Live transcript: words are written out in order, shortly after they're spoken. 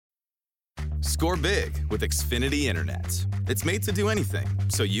Score big with Xfinity Internet. It's made to do anything,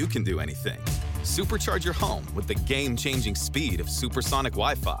 so you can do anything. Supercharge your home with the game-changing speed of supersonic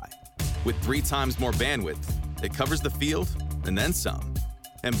Wi-Fi. With 3 times more bandwidth, it covers the field and then some.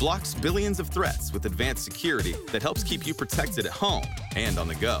 And blocks billions of threats with advanced security that helps keep you protected at home and on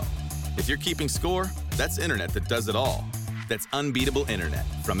the go. If you're keeping score, that's internet that does it all. That's unbeatable internet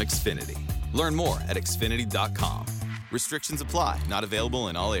from Xfinity. Learn more at Xfinity.com. Restrictions apply. Not available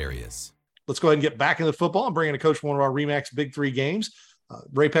in all areas. Let's go ahead and get back into football and bring in a coach for one of our RE/MAX Big 3 games.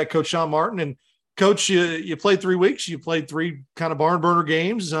 Ray Peck coach Sean Martin. And coach, you played 3 weeks. You played 3 kind of barn burner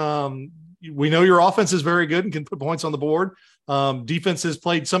games. We know your offense is very good and can put points on the board. Defense has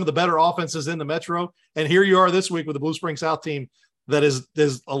played some of the better offenses in the Metro. And here you are this week with the Blue Spring South team that is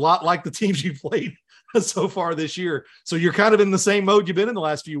a lot like the teams you played so far this year. So you're kind of in the same mode you've been in the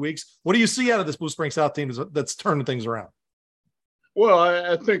last few weeks. What do you see out of this Blue Spring South team that's turning things around? Well,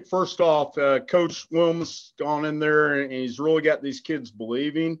 I think first off, Coach Wilms gone in there and he's really got these kids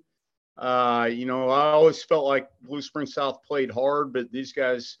believing. I always felt like Blue Spring South played hard, but these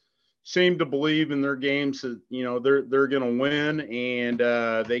guys seem to believe in their games that, they're going to win, and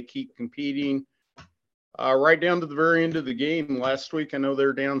they keep competing right down to the very end of the game. Last week, I know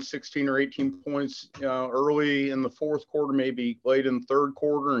they're down 16 or 18 points early in the fourth quarter, maybe late in the third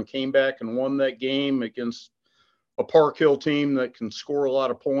quarter, and came back and won that game against a Park Hill team that can score a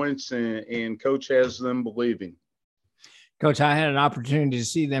lot of points, and Coach has them believing. Coach, I had an opportunity to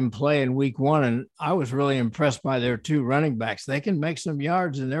see them play in week 1, and I was really impressed by their 2 running backs. They can make some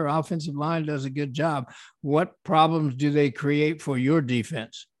yards, and their offensive line does a good job. What problems do they create for your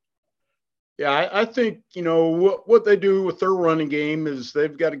defense? Yeah, I think, what they do with their running game is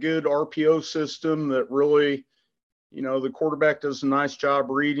they've got a good RPO system that really, the quarterback does a nice job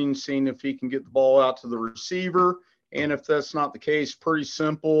reading, seeing if he can get the ball out to the receiver. And if that's not the case, pretty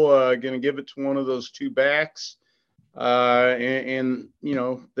simple, going to give it to one of those 2 backs. And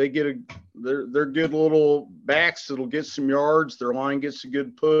they get they're good little backs that'll get some yards. Their line gets a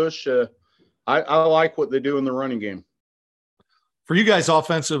good push. I like what they do in the running game. For you guys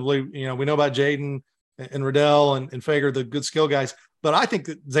offensively, we know about Jaden and Riddell and Fager, the good skill guys, but I think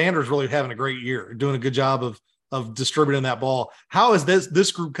that Xander's really having a great year, doing a good job of distributing that ball. How has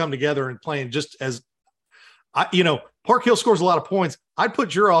this group come together and playing just as Park Hill scores a lot of points. I'd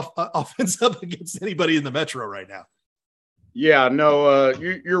put your offense up against anybody in the Metro right now. Yeah, no,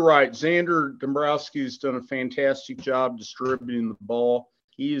 you're right. Xander Dombrowski's done a fantastic job distributing the ball.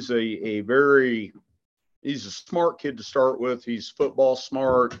 He's he's a smart kid to start with. He's football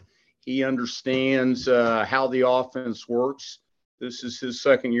smart. He understands how the offense works. This is his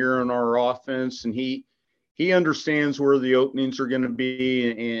second year in our offense, and he understands where the openings are going to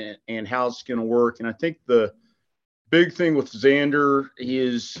be and how it's going to work. And I think the big thing with Xander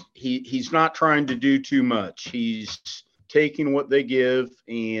is he's not trying to do too much. He's taking what they give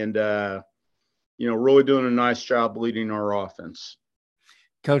and, really doing a nice job leading our offense.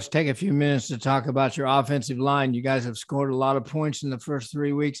 Coach, take a few minutes to talk about your offensive line. You guys have scored a lot of points in the first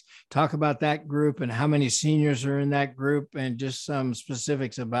 3 weeks. Talk about that group and how many seniors are in that group and just some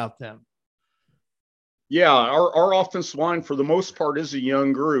specifics about them. Yeah, our offensive line, for the most part, is a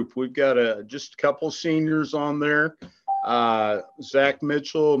young group. We've got just a couple of seniors on there, Zach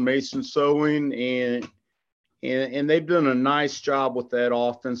Mitchell, Mason Sowing, and they've done a nice job with that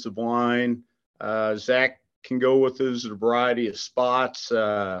offensive line. Zach can go with us at a variety of spots,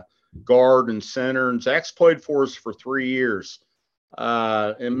 guard and center. And Zach's played for us for 3 years.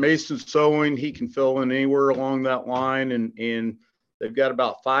 And Mason Sowing, he can fill in anywhere along that line, and they've got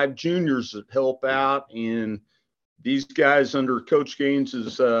about 5 juniors that help out, and these guys under Coach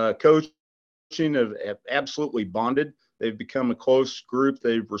Gaines' coaching have absolutely bonded. They've become a close group.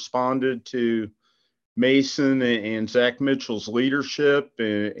 They've responded to Mason and Zach Mitchell's leadership,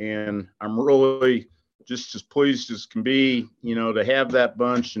 and I'm really just as pleased as can be, to have that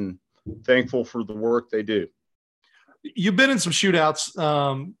bunch and thankful for the work they do. You've been in some shootouts,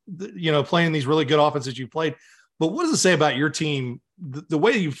 playing these really good offenses you played. But what does it say about your team, the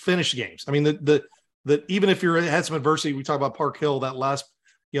way you finish games? I mean, that even if you had some adversity, we talk about Park Hill that last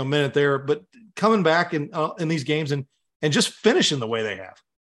minute there, but coming back in these games and just finishing the way they have.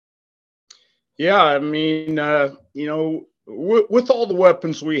 Yeah, I mean, with all the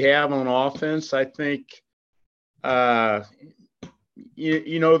weapons we have on offense, I think, they're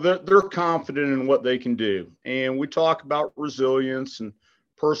confident in what they can do. And we talk about resilience and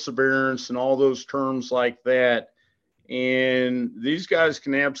perseverance and all those terms like that. And these guys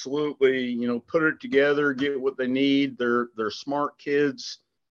can absolutely, put it together, get what they need. They're smart kids,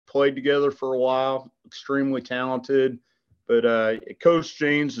 played together for a while, extremely talented. But Coach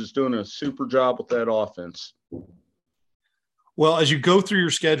James is doing a super job with that offense. Well, as you go through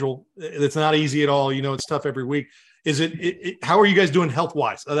your schedule, it's not easy at all. You know, it's tough every week. Is how are you guys doing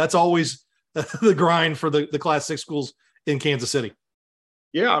health-wise? That's always the grind for the Class 6 schools in Kansas City.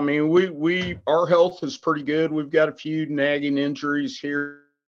 Yeah, I mean, our health is pretty good. We've got a few nagging injuries here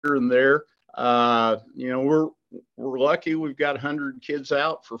and there. You know, we're lucky. We've got 100 kids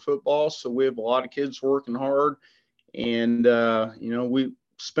out for football, so we have a lot of kids working hard. And, you know, we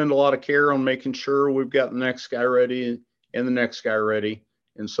spend a lot of care on making sure we've got the next guy ready and the next guy ready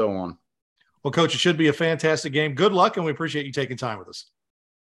and so on. Well, Coach, it should be a fantastic game. Good luck, and we appreciate you taking time with us.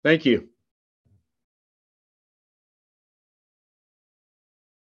 Thank you.